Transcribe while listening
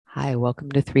Hi, welcome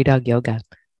to Three Dog Yoga.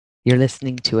 You're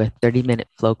listening to a 30-minute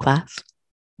flow class.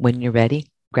 When you're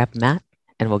ready, grab a mat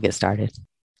and we'll get started.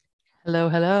 Hello,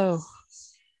 hello.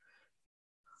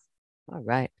 All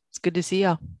right. It's good to see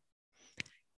y'all.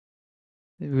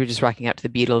 We were just rocking out to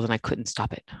the Beatles and I couldn't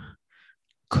stop it.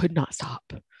 Could not stop.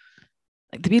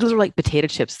 Like the Beatles are like potato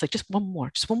chips. It's like just one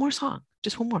more song,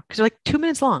 just one more. Because they're like 2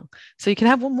 minutes long. So you can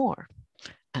have one more.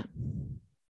 Um,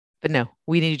 but no,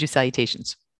 we need to do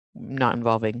salutations, not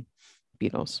involving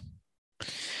Beatles. It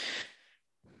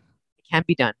can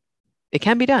be done. It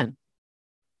can be done.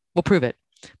 We'll prove it.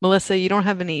 Melissa, you don't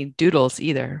have any doodles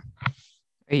either.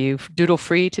 Are you doodle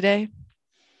free today?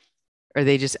 Or are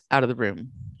they just out of the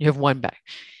room? You have one back.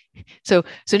 So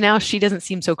now she doesn't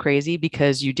seem so crazy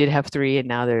because you did have three and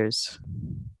now there's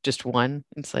just one.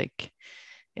 It's like,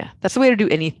 yeah, that's the way to do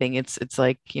anything. It's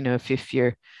like, if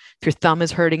your thumb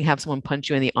is hurting, have someone punch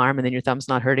you in the arm and then your thumb's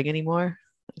not hurting anymore.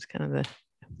 That's kind of the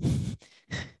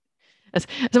that's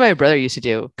what my brother used to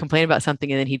do. Complain about something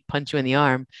and then he'd punch you in the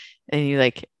arm and you're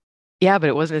like, yeah, but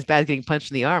it wasn't as bad as getting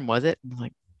punched in the arm, was it? I'm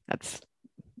like, that's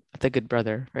a good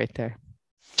brother right there.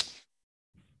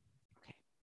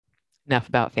 Enough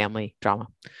about family drama.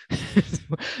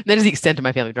 That is the extent of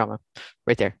my family drama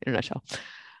right there in a nutshell.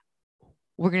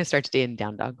 We're going to start today in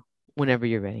down dog whenever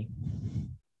you're ready.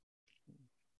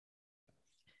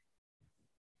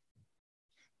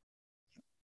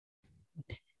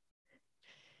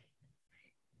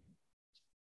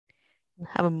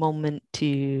 Have a moment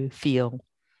to feel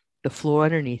the floor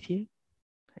underneath you.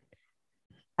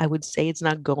 I would say it's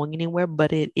not going anywhere,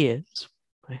 but it is.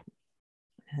 Right?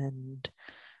 And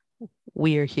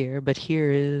we are here, but here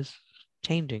is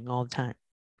changing all the time.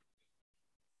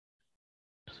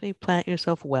 So you plant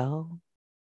yourself well,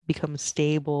 become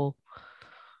stable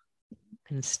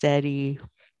and steady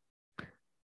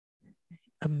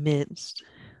amidst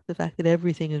the fact that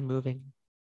everything is moving,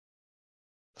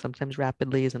 sometimes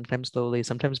rapidly, sometimes slowly,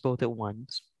 sometimes both at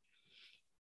once.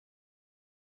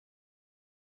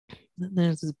 Then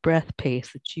there's this breath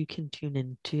pace that you can tune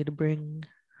into to bring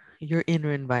your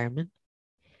inner environment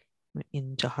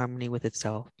into harmony with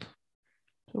itself.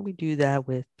 So we do that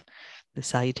with the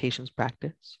salutations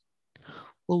practice.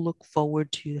 We'll look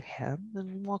forward to the hand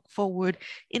and walk forward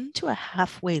into a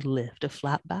halfway lift, a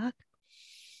flat back.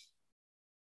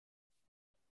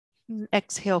 And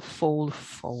exhale, fold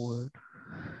forward,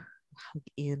 hug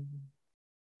in.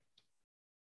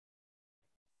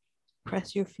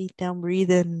 Press your feet down,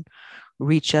 breathe in,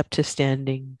 reach up to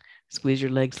standing, squeeze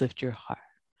your legs, lift your heart,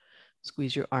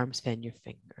 squeeze your arms, fan your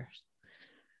fingers.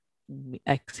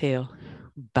 Exhale,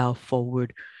 bow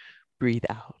forward, breathe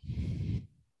out.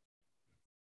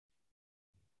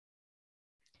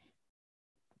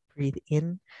 Breathe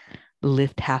in,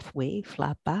 lift halfway,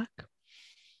 flat back.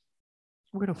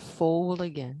 We're going to fold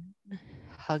again,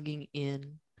 hugging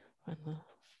in.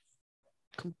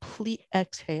 Complete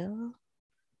exhale.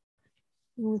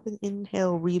 With an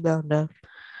inhale, rebound up.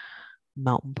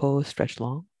 Mountain pose, stretch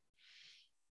long.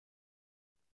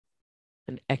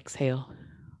 And exhale,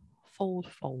 fold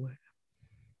forward.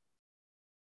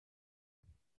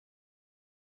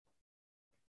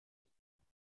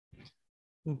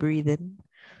 Breathe in,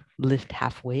 lift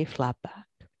halfway, flat back.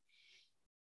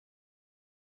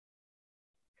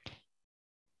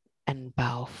 And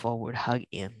bow forward, hug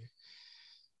in.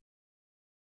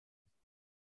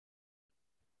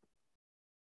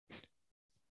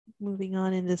 Moving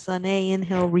on into Sun A,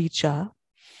 inhale, reach up.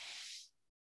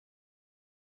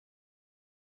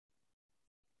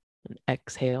 And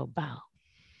exhale, bow.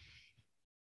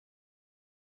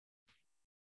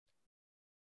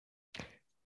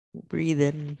 Breathe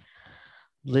in,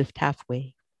 lift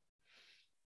halfway.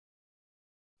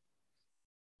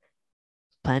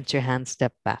 Plant your hands,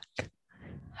 step back.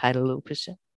 Hatha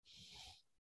Lopusha.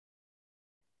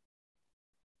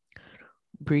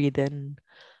 Breathe in,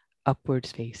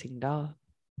 upwards facing dog.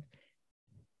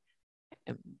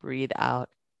 And breathe out,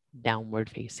 downward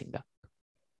facing dog.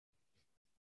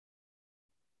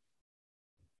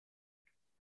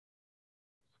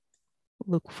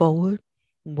 Look forward,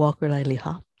 walk or lightly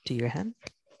hop to your hand.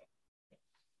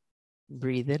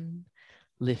 Breathe in,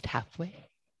 lift halfway.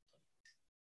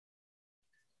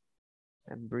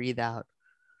 And breathe out,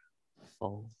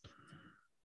 fold.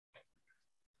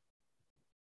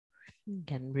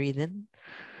 Again, breathe in,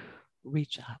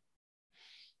 reach up.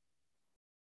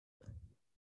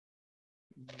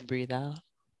 Breathe out,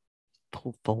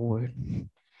 pull forward.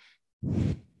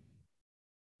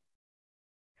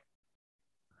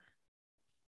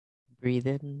 Breathe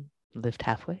in, lift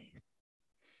halfway.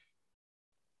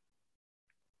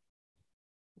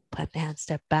 Plant the hand,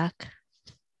 step back.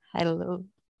 High to low.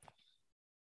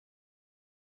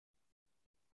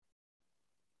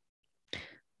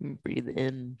 Breathe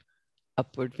in,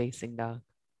 upward facing dog.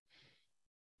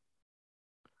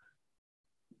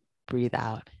 Breathe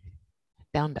out,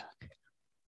 down dog.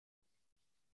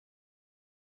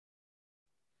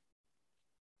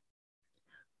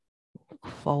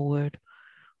 Forward,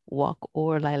 walk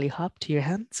or lightly hop to your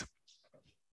hands.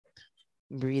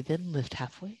 Breathe in, lift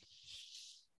halfway.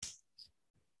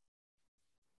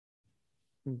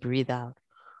 Breathe out,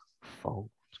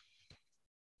 fold.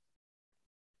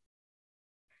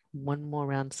 One more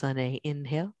round, sun A.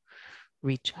 Inhale,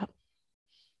 reach up.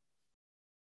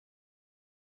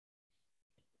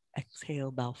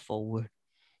 Exhale, bow forward.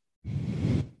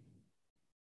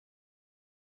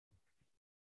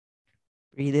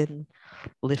 Breathe in,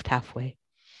 lift halfway.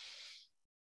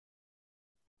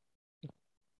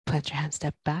 Plant your hand,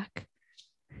 step back.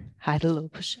 High to low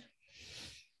push-up.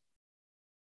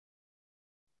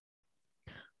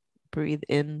 Breathe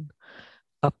in,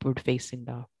 upward facing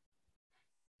dog.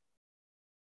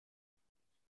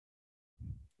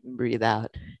 Breathe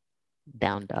out,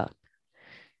 down dog.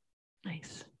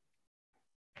 Nice.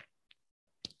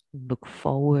 Look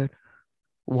forward,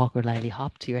 walk or lightly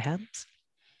hop to your hands.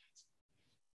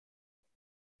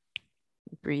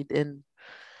 Breathe in,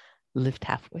 lift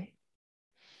halfway.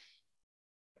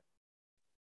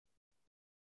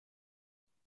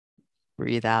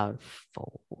 Breathe out,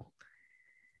 fold.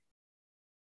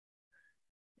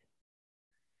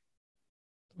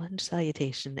 Lunge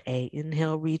salutation A.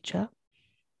 Inhale, reach up.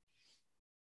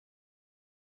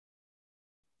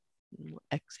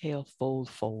 Exhale, fold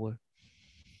forward.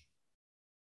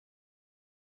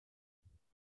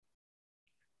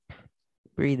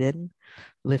 Breathe in,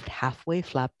 lift halfway,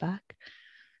 flat back.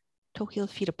 Toe heel,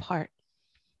 feet apart.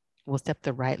 We'll step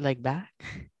the right leg back.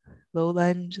 Low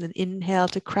lunge, then inhale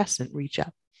to crescent, reach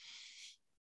up.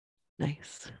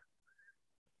 Nice.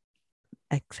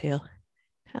 Exhale,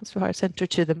 hands to heart center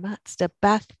to the mat. Step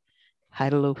back, high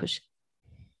to low push.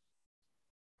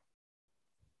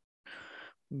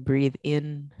 Breathe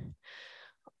in,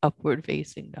 upward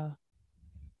facing dog.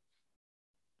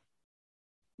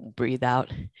 Breathe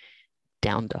out,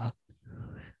 down dog.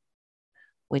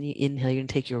 When you inhale, you're going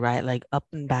to take your right leg up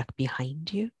and back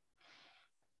behind you.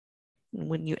 And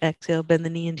when you exhale, bend the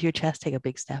knee into your chest, take a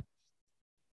big step.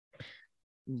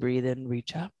 Breathe in,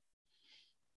 reach up.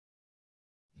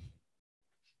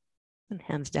 And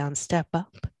hands down, step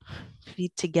up.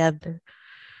 Feet together.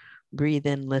 Breathe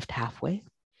in, lift halfway.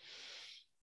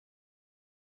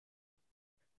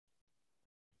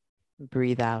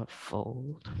 Breathe out,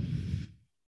 fold.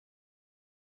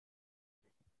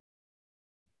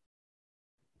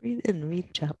 Breathe in,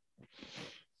 reach up.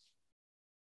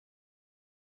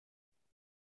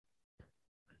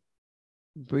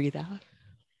 Breathe out,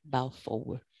 bow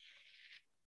forward.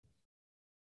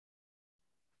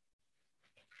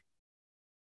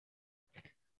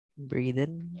 Breathe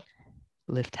in,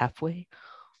 lift halfway,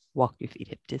 walk your feet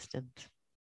hip distance.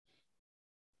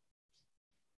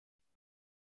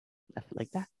 Left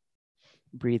like that.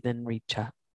 Breathe in, reach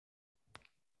up.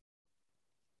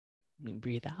 And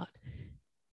breathe out.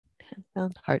 Hands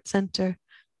down, heart center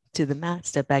to the mat.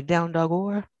 Step back down, dog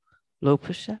or low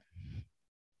push-up.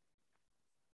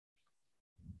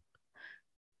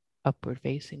 Upward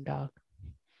facing dog.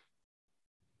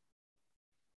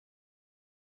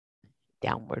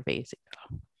 Downward facing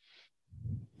dog.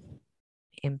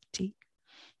 Empty.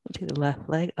 We'll take the left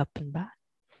leg up and back.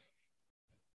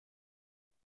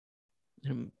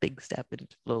 And a big step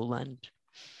into low lunge.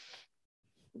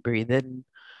 Breathe in,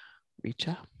 reach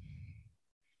up.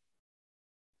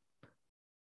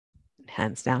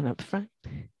 Hands down up front.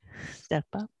 Step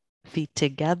up, feet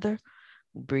together.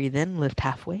 Breathe in, lift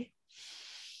halfway.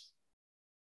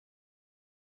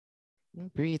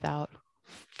 Breathe out,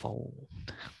 fold.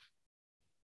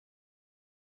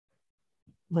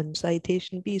 Lunge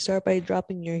salutation B. Start by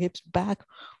dropping your hips back.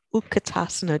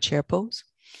 Utkatasana, chair pose.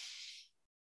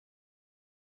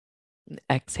 And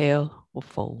exhale, we'll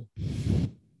fold.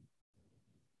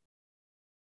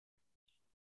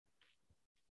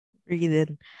 Breathe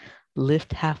in,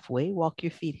 lift halfway, walk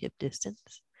your feet hip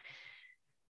distance.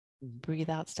 Breathe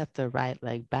out, step the right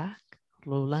leg back,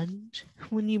 low lunge.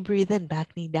 When you breathe in,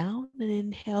 back knee down, and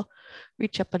inhale,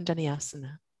 reach up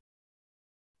Anjaneyasana.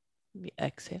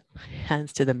 Exhale,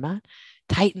 hands to the mat.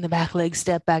 Tighten the back leg,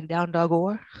 step back down, dog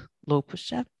or low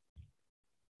push-up.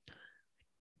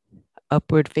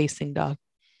 Upward facing dog.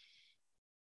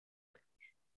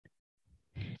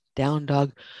 Down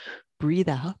dog, breathe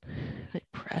out.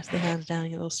 Press the hands down,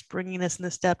 get a little springiness in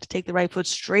the step to take the right foot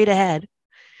straight ahead.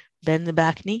 Bend the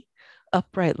back knee,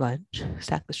 upright lunge.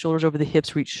 Stack the shoulders over the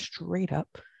hips, reach straight up.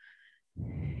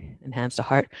 And hands to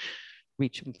heart.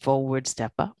 Reach forward,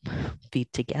 step up,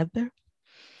 feet together.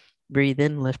 Breathe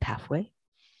in, lift halfway.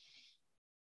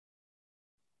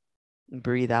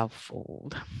 Breathe out,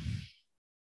 fold.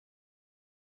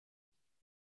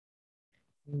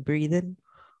 Breathe in,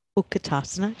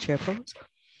 Utkatasana, chair pose.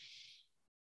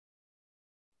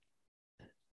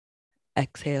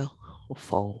 Exhale,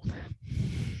 fold.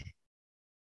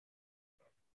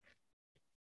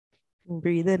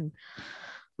 Breathe in,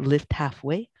 lift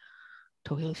halfway,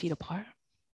 toe heel feet apart.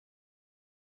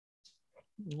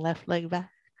 Left leg back,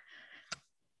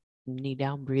 knee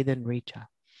down, breathe in, reach up.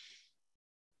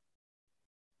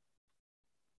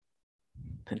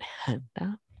 And hand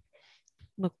down.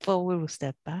 Look forward, we'll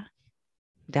step back.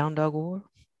 Down dog or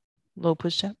low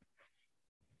push up.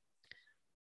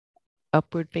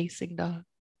 Upward facing dog.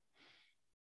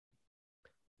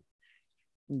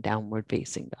 Downward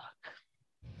facing dog.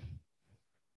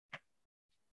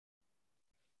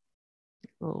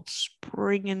 A little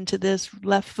spring into this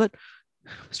left foot,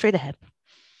 straight ahead.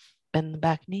 Bend the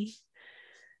back knee.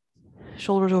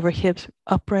 Shoulders over hips,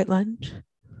 upright lunge.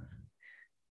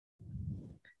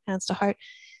 Hands to heart,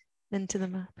 into the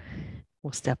mat.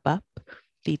 We'll step up,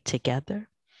 feet together.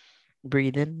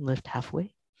 Breathe in, lift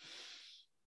halfway.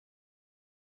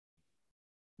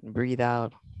 Breathe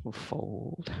out,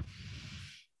 fold.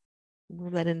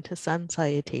 Move that into sun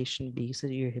salutation B, so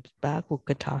your hips back,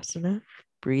 Utkatasana.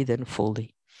 Breathe in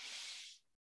fully.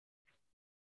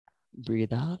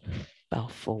 Breathe out, bow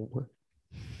forward.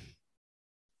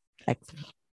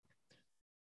 Exhale.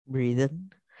 Breathe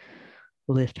in,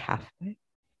 lift halfway.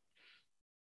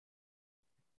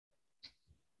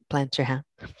 Plant your hand.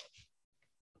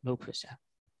 Low push up.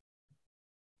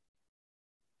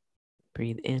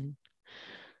 Breathe in,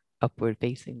 upward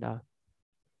facing dog.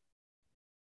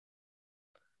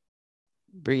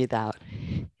 Breathe out,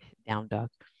 down dog.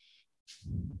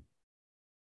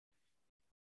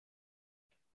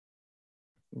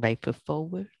 Right foot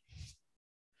forward,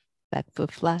 back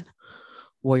foot flat.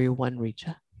 Warrior one, reach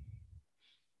up.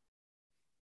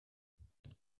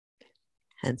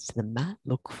 Hands to the mat,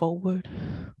 look forward.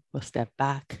 We'll step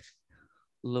back,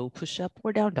 low push up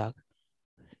or down dog.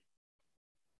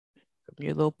 From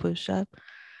your low push up,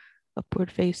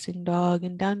 upward facing dog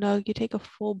and down dog, you take a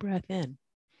full breath in.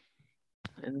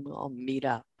 And we'll all meet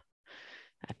up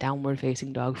at downward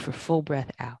facing dog for full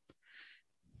breath out.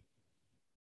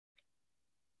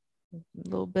 A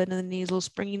little bend in the knees, a little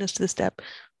springiness to the step.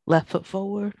 Left foot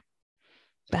forward,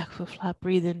 back foot flat,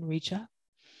 breathe in, reach up.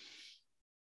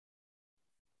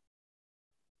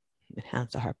 And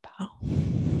hands to heart bow.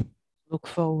 Look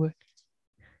forward,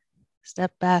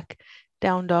 step back,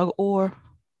 down dog or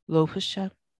low push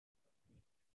up.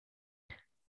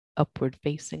 Upward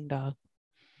facing dog.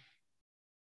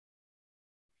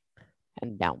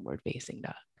 And downward facing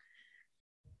dog.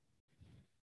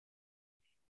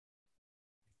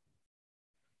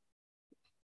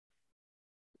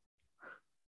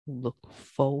 Look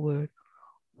forward,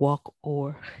 walk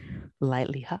or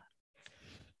lightly hop.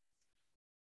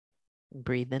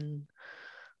 Breathe in,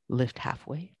 lift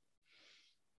halfway.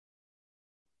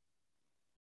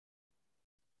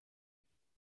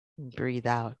 Breathe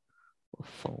out,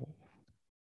 fold.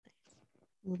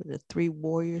 The three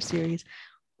warrior series,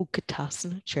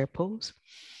 Utkatasana, chair pose.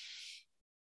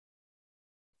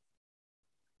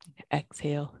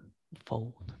 Exhale,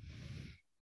 fold.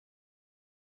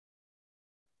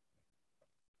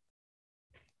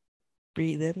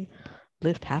 Breathe in,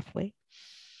 lift halfway.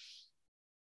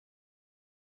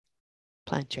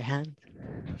 Plant your hand.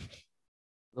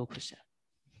 Low push up.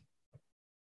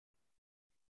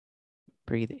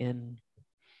 Breathe in.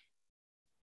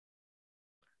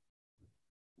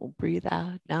 We'll breathe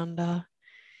out, down dog.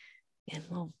 And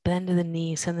we'll bend to the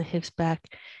knees, send the hips back.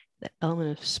 That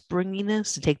element of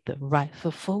springiness to take the right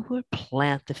foot forward,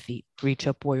 plant the feet, reach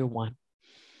up, warrior one.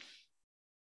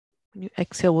 When you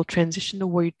exhale, we'll transition to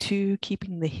warrior two,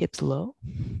 keeping the hips low.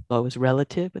 Low is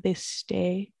relative, but they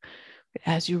stay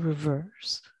as you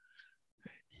reverse.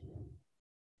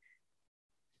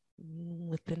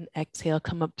 With an exhale,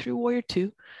 come up through warrior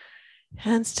two.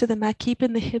 Hands to the mat,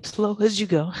 keeping the hips low as you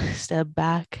go. Step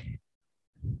back,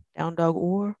 down dog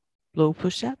or low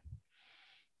push up.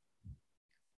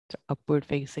 To upward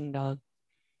facing dog.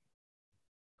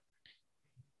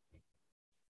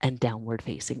 And downward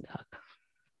facing dog.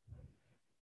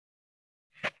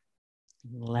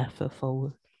 Left foot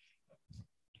forward.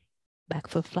 Back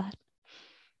foot flat.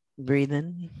 Breathe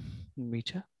in,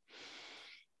 reach up.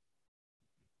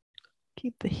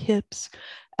 Keep the hips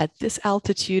at this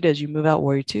altitude as you move out,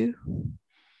 warrior two.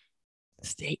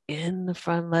 Stay in the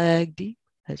front leg deep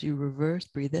as you reverse,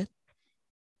 breathe in.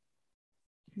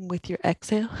 With your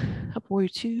exhale, up warrior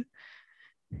two,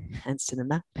 hands to the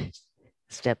mat,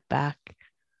 step back,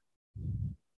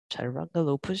 chaturanga,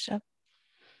 low push up,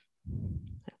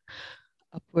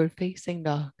 upward facing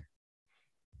dog,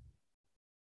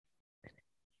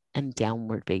 and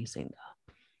downward facing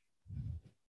dog.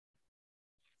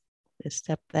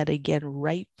 Step that again,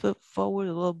 right foot forward,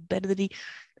 a little bend of the knee,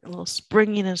 a little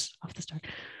springiness off the start.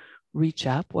 Reach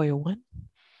up, warrior one.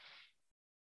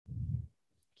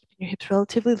 Keeping your hips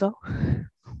relatively low.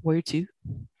 Warrior two.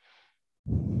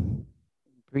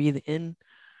 Breathe in,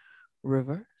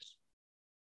 reverse.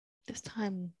 This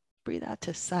time, breathe out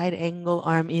to side angle,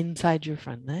 arm inside your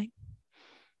front leg.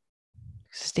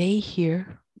 Stay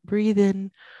here. Breathe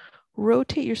in.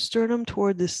 Rotate your sternum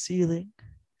toward the ceiling.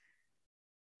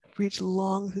 Reach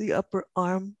long through the upper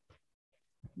arm.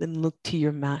 Then look to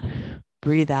your mat.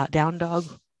 Breathe out, down dog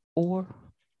or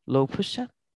low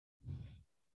push-up.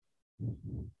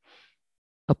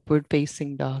 Upward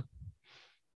facing dog.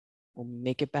 We'll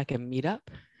make it back and meet up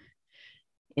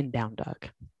in down dog.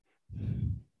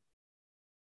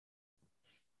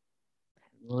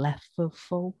 Left foot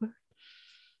forward.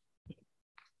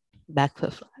 Back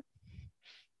foot flat.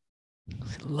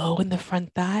 Low in the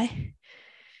front thigh.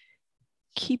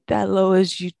 Keep that low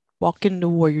as you walk into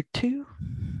warrior two.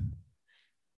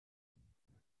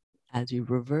 As you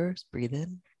reverse, breathe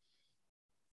in.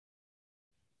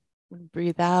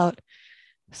 Breathe out,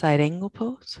 side angle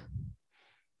pose.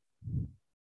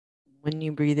 When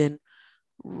you breathe in,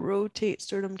 rotate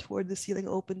sternum toward the ceiling,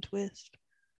 open twist.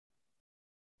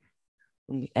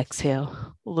 When we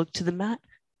exhale, we'll look to the mat,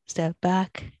 step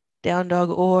back, down dog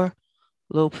or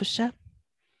low push-up.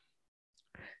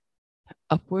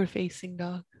 Upward facing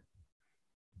dog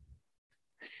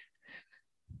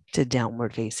to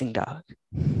downward facing dog.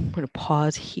 We're going to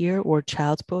pause here or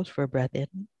child's pose for a breath in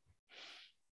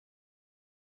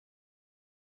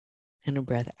and a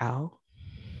breath out.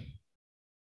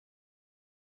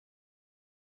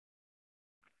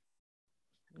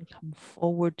 And come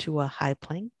forward to a high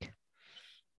plank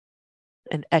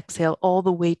and exhale all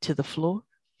the way to the floor.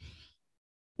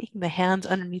 Taking the hands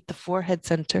underneath the forehead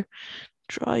center.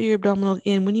 Draw your abdominals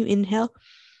in. When you inhale,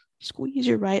 squeeze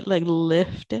your right leg,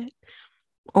 lift it.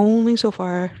 Only so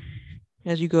far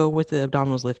as you go with the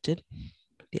abdominals lifted.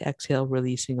 The exhale,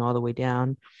 releasing all the way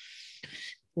down.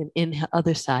 Then inhale,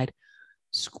 other side.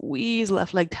 Squeeze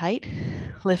left leg tight.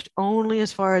 Lift only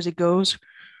as far as it goes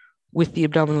with the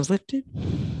abdominals lifted.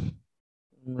 And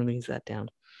release that down.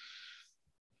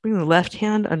 Bring the left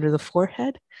hand under the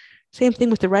forehead. Same thing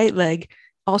with the right leg.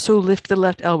 Also lift the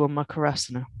left elbow,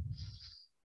 Makarasana.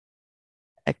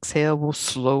 Exhale, we'll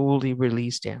slowly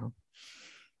release down.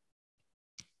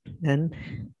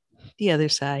 Then the other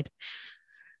side.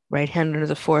 Right hand under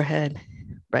the forehead.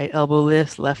 Right elbow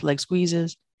lifts, left leg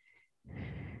squeezes.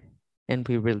 And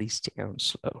we release down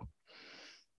slow.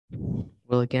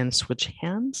 We'll again switch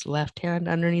hands. Left hand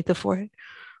underneath the forehead.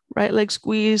 Right leg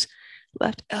squeeze.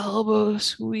 Left elbow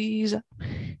squeeze.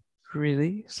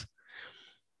 Release.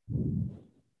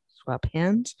 Swap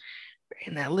hands.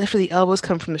 And that lift of the elbows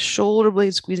come from the shoulder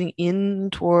blades squeezing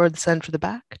in toward the center of the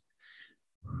back.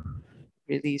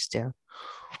 Release down.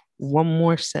 One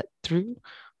more set through.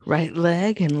 Right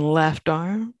leg and left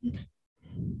arm.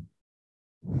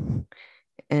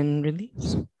 And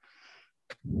release.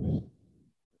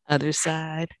 Other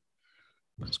side.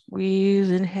 Squeeze,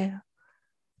 inhale.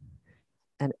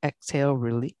 And exhale,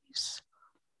 release.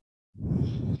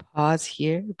 Pause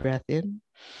here, breath in.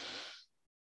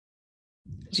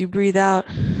 As you breathe out,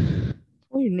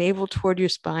 pull your navel toward your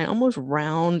spine, almost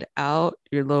round out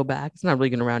your low back. It's not really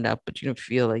going to round out, but you don't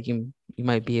feel like you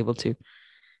might be able to.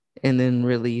 And then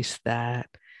release that.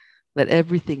 Let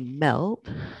everything melt.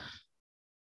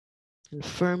 And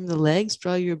firm the legs,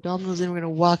 draw your abdominals in. We're going to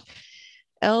walk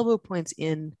elbow points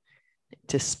in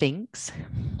to Sphinx.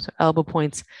 So elbow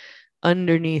points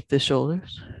underneath the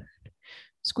shoulders.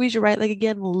 Squeeze your right leg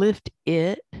again, lift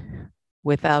it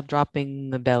without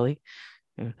dropping the belly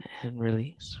and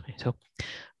release. So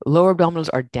lower abdominals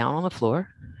are down on the floor,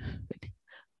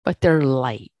 but they're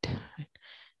light.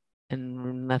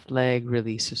 And left leg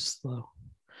releases slow.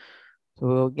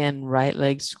 So again, right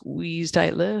leg squeeze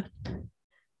tight, lift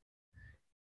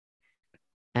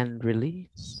and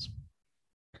release.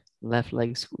 Left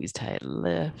leg squeeze tight,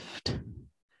 lift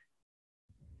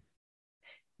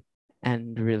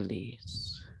and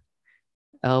release.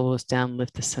 Elbows down,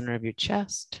 lift the center of your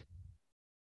chest.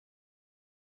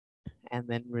 And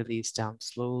then release down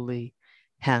slowly.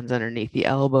 Hands underneath the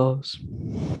elbows.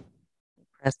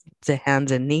 Press the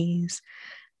hands and knees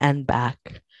and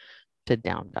back to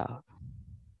down dog.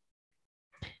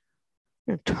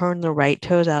 Turn the right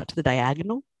toes out to the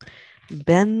diagonal.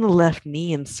 Bend the left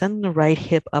knee and send the right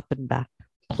hip up and back.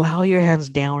 Plow your hands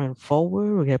down and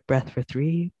forward. We'll get breath for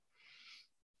 3.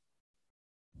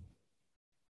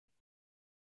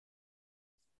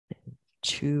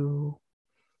 2.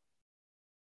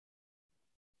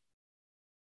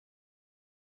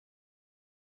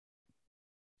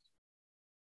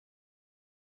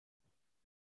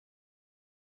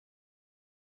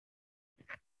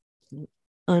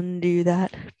 Undo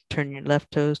that. Turn your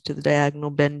left toes to the diagonal.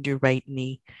 Bend your right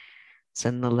knee.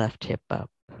 Send the left hip up.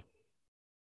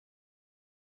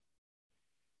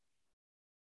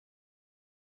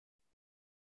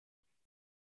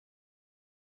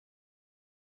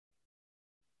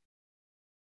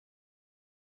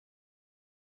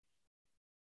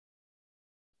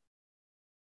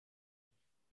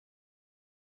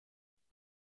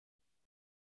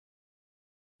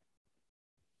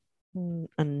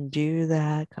 Undo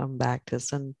that. Come back to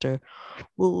center.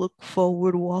 We'll look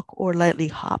forward, walk, or lightly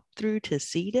hop through to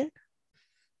seated.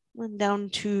 And down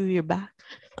to your back.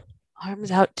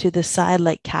 Arms out to the side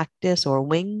like cactus or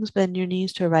wings. Bend your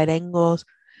knees to right angles.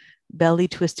 Belly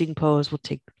twisting pose. We'll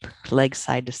take legs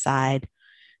side to side.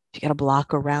 If you got a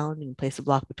block around, you can place a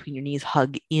block between your knees.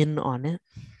 Hug in on it.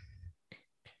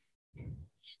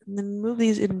 And then move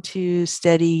these into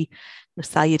steady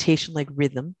salutation like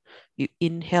rhythm. You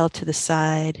inhale to the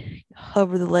side,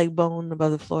 hover the leg bone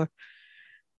above the floor.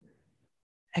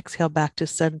 Exhale back to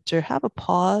center. Have a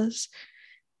pause,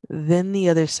 then the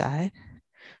other side.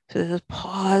 So there's a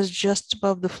pause just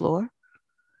above the floor.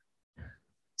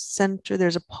 Center,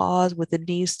 there's a pause with the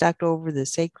knees stacked over the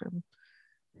sacrum.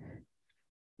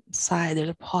 Side, there's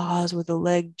a pause with the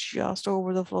leg just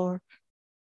over the floor.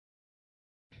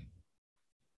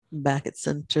 Back at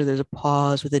center, there's a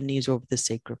pause with the knees over the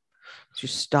sacrum. So you're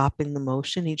stopping the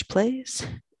motion each place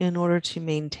in order to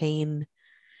maintain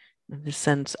the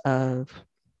sense of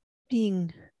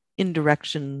being in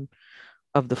direction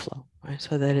of the flow, right?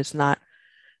 So that it's not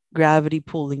gravity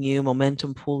pulling you,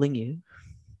 momentum pulling you.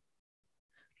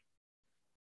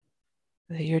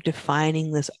 That you're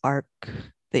defining this arc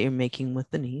that you're making with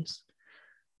the knees.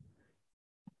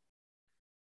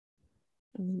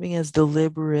 And being as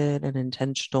deliberate and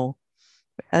intentional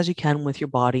as you can with your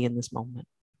body in this moment.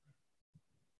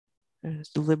 As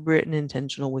deliberate and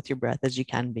intentional with your breath as you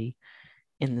can be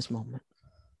in this moment.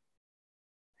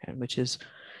 And which is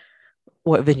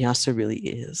what vinyasa really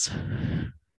is.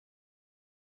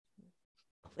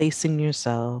 Placing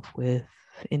yourself with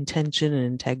intention and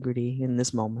integrity in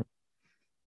this moment.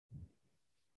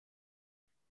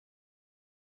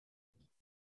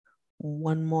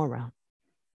 One more round.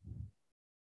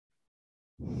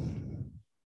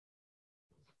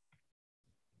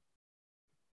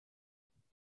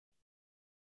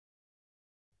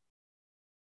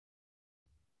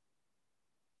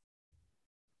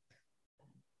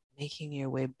 Making your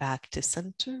way back to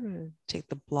center. Take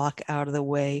the block out of the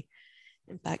way.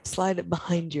 In fact, slide it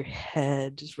behind your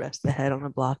head. Just rest the head on the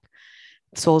block.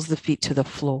 Soles of the feet to the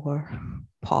floor.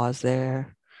 Pause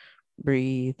there.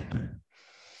 Breathe.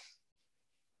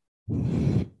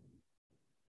 And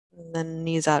then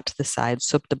knees out to the side.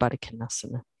 Supta Baddha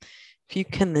Konasana. If you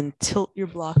can then tilt your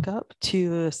block up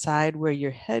to a side where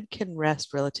your head can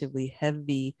rest relatively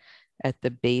heavy at the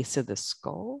base of the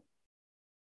skull.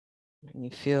 And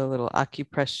you feel a little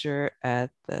acupressure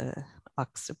at the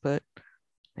occiput,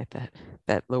 at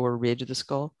that lower ridge of the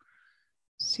skull.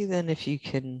 See then if you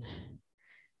can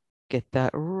get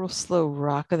that real slow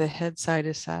rock of the head side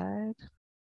to side.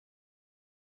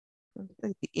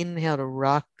 Like the inhale to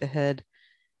rock the head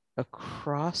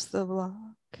across the block.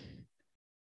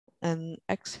 And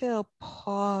exhale,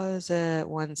 pause at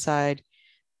one side.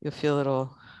 You'll feel a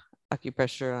little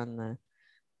acupressure on the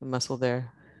muscle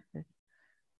there.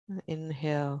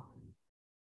 Inhale,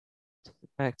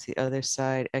 back to the other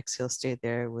side. Exhale, stay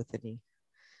there with any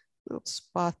little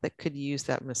spot that could use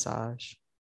that massage.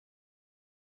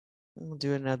 And we'll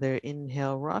do another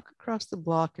inhale, rock across the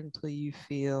block until you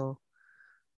feel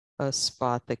a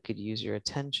spot that could use your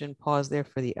attention. Pause there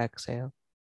for the exhale.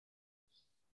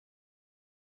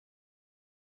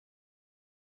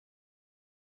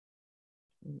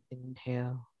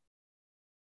 Inhale,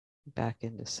 back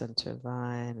into center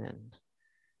line and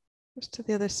just to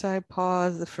the other side.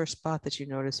 Pause. The first spot that you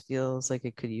notice feels like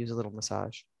it could use a little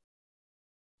massage.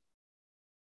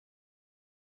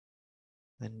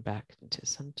 Then back into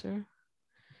center.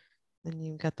 Then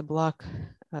you've got the block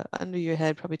under your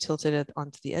head, probably tilted it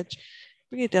onto the edge.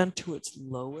 Bring it down to its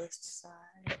lowest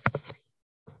side.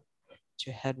 Let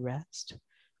your head rest.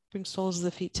 Bring soles of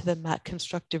the feet to the mat,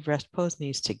 constructive rest pose,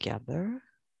 knees together.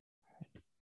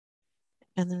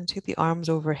 And then take the arms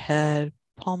overhead,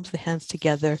 palms of the hands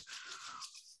together.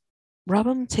 Rub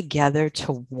them together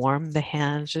to warm the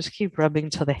hands. Just keep rubbing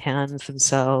till the hands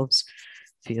themselves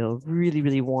feel really,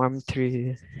 really warm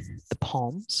through the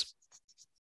palms.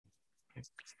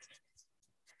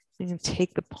 You can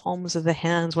take the palms of the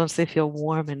hands once they feel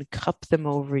warm and cup them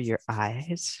over your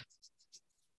eyes.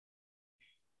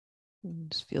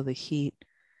 And just feel the heat,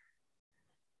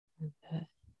 the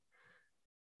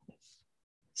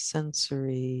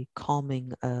sensory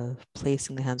calming of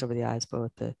placing the hands over the eyes,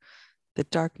 both the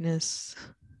darkness,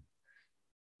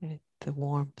 right, the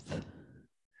warmth,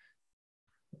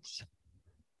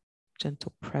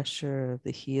 gentle pressure of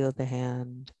the heel of the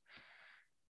hand,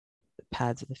 the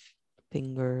pads of the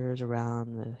fingers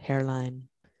around the hairline.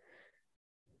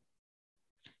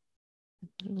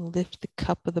 And lift the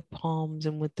cup of the palms,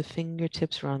 and with the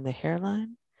fingertips around the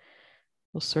hairline,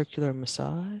 we'll circular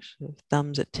massage, the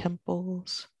thumbs at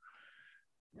temples.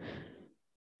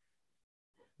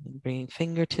 And bringing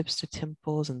fingertips to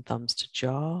temples and thumbs to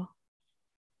jaw.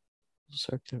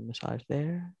 Circular massage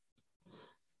there.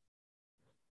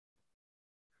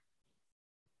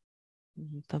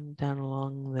 Thumb down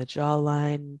along the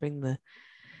jawline. Bring the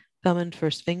thumb and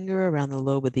first finger around the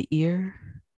lobe of the ear.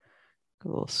 A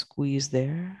little squeeze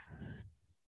there.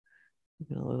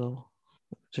 A little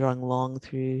drawing long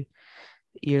through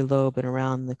the earlobe and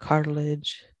around the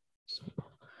cartilage. So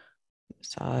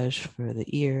massage for the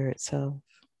ear itself.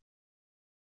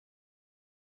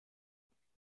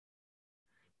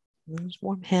 And just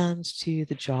warm hands to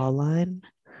the jawline.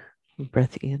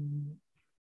 Breath in.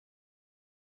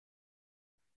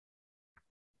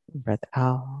 Breath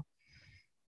out.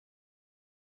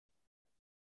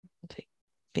 Take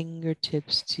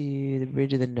fingertips to the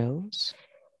bridge of the nose.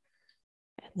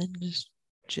 And then just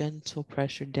gentle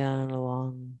pressure down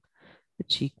along the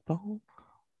cheekbone.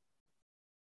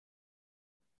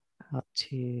 Out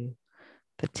to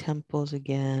the temples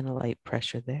again, a light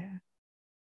pressure there.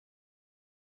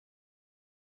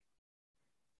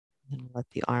 And let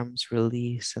the arms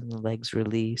release and the legs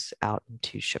release out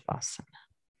into Shavasana.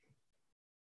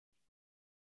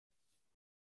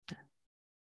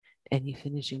 Any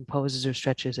finishing poses or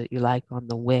stretches that you like on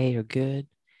the way are good.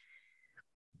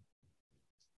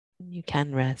 And you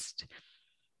can rest.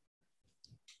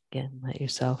 Again, let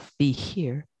yourself be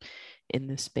here in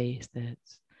this space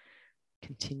that's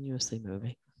continuously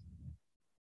moving.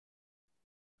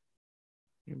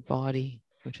 Your body,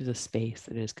 which is a space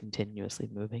that is continuously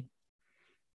moving.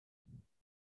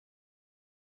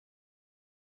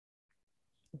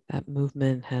 That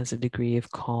movement has a degree of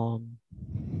calm.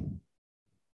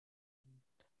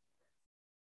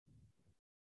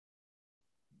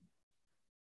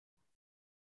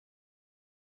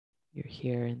 You're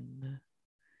here in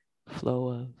the flow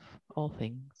of all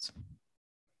things,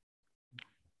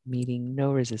 meeting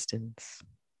no resistance.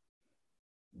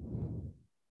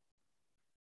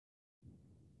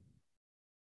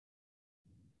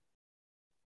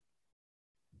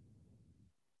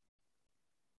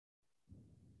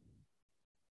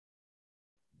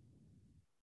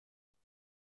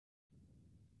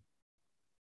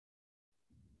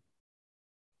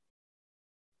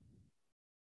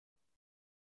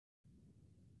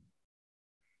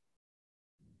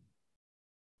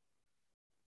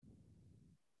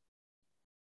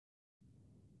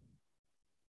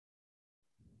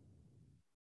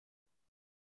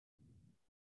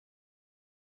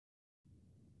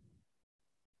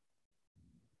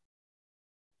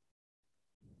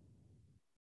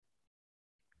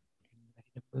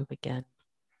 Ready to move again.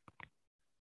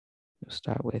 You'll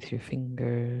start with your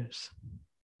fingers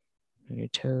and your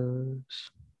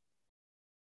toes.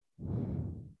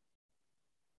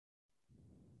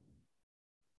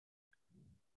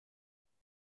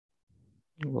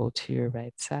 Roll to your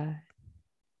right side.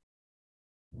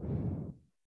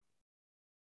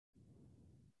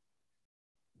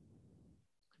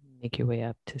 Make your way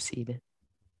up to seated.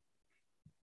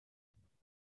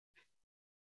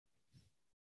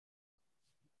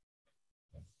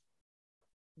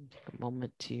 Take a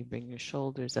moment to bring your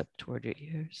shoulders up toward your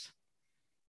ears.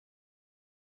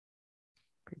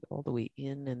 Breathe all the way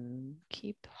in and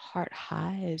keep the heart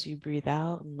high as you breathe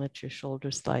out, and let your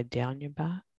shoulders slide down your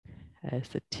back as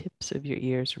the tips of your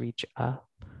ears reach up.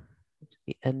 To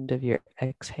the end of your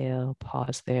exhale,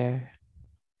 pause there,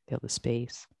 feel the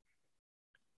space.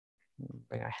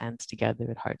 Bring our hands together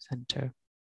at heart center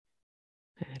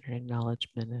and an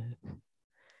acknowledgement of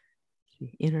the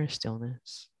inner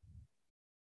stillness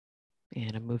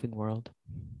and a moving world.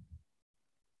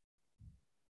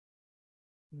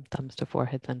 Thumbs to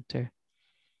forehead center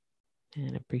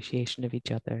and appreciation of each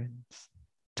other and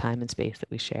time and space that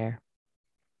we share.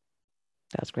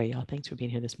 That was great, y'all. Thanks for being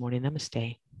here this morning.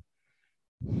 Namaste.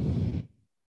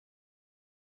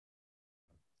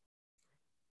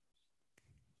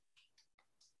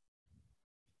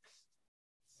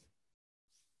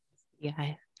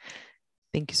 Yeah.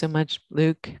 Thank you so much,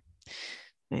 Luke.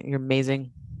 You're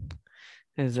amazing.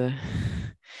 There's a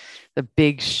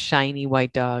big, shiny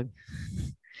white dog.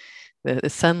 The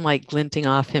sunlight glinting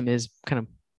off him is kind of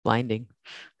blinding.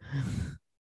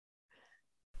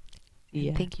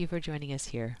 And thank you for joining us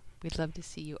here. We'd love to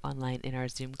see you online in our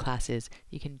Zoom classes.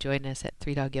 You can join us at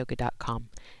 3dogyoga.com.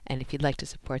 And if you'd like to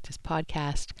support this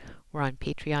podcast, we're on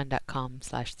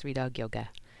patreon.com/3dogyoga.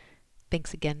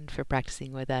 Thanks again for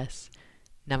practicing with us.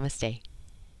 Namaste.